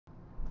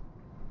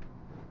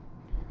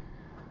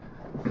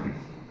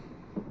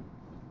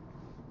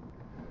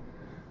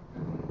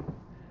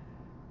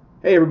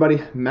Hey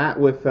everybody, Matt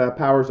with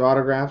Powers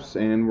Autographs,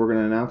 and we're going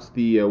to announce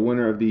the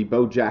winner of the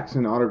Bo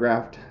Jackson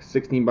autographed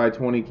 16 by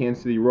 20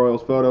 Kansas City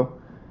Royals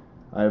photo.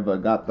 I've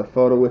got the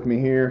photo with me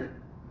here.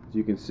 As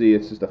you can see,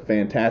 it's just a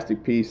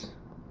fantastic piece.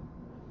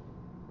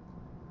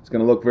 It's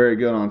going to look very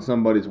good on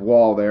somebody's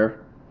wall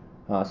there.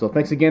 So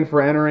thanks again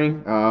for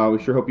entering.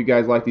 We sure hope you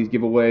guys like these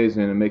giveaways,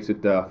 and it makes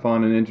it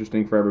fun and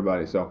interesting for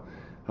everybody. So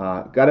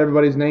got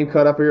everybody's name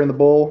cut up here in the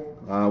bowl.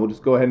 We'll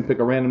just go ahead and pick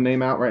a random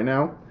name out right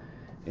now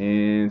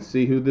and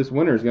see who this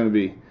winner is going to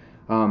be.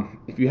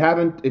 If you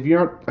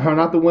are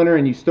not the winner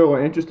and you still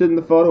are interested in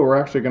the photo, we're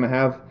actually going to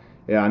have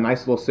a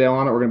nice little sale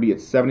on it. We're going to be at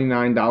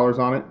 $79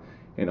 on it,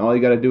 and all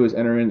you got to do is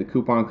enter in the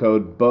coupon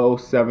code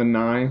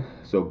BO79,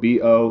 so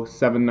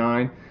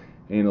BO79,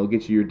 and it'll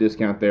get you your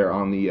discount there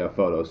on the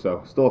photo.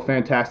 So still a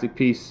fantastic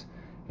piece,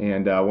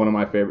 and one of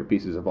my favorite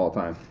pieces of all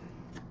time.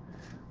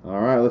 All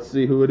right, let's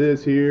see who it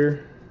is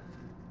here.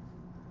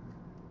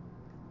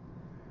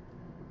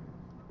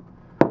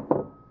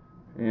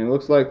 And it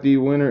looks like the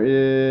winner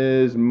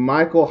is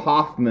Michael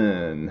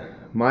Hoffman.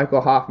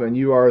 Michael Hoffman,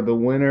 you are the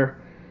winner.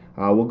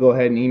 We'll go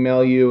ahead and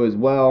email you as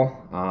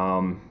well.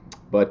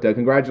 But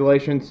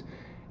congratulations.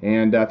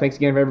 And thanks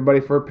again,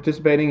 everybody, for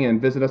participating.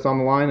 And visit us on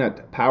the line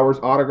at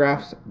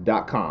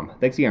powersautographs.com.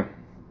 Thanks again.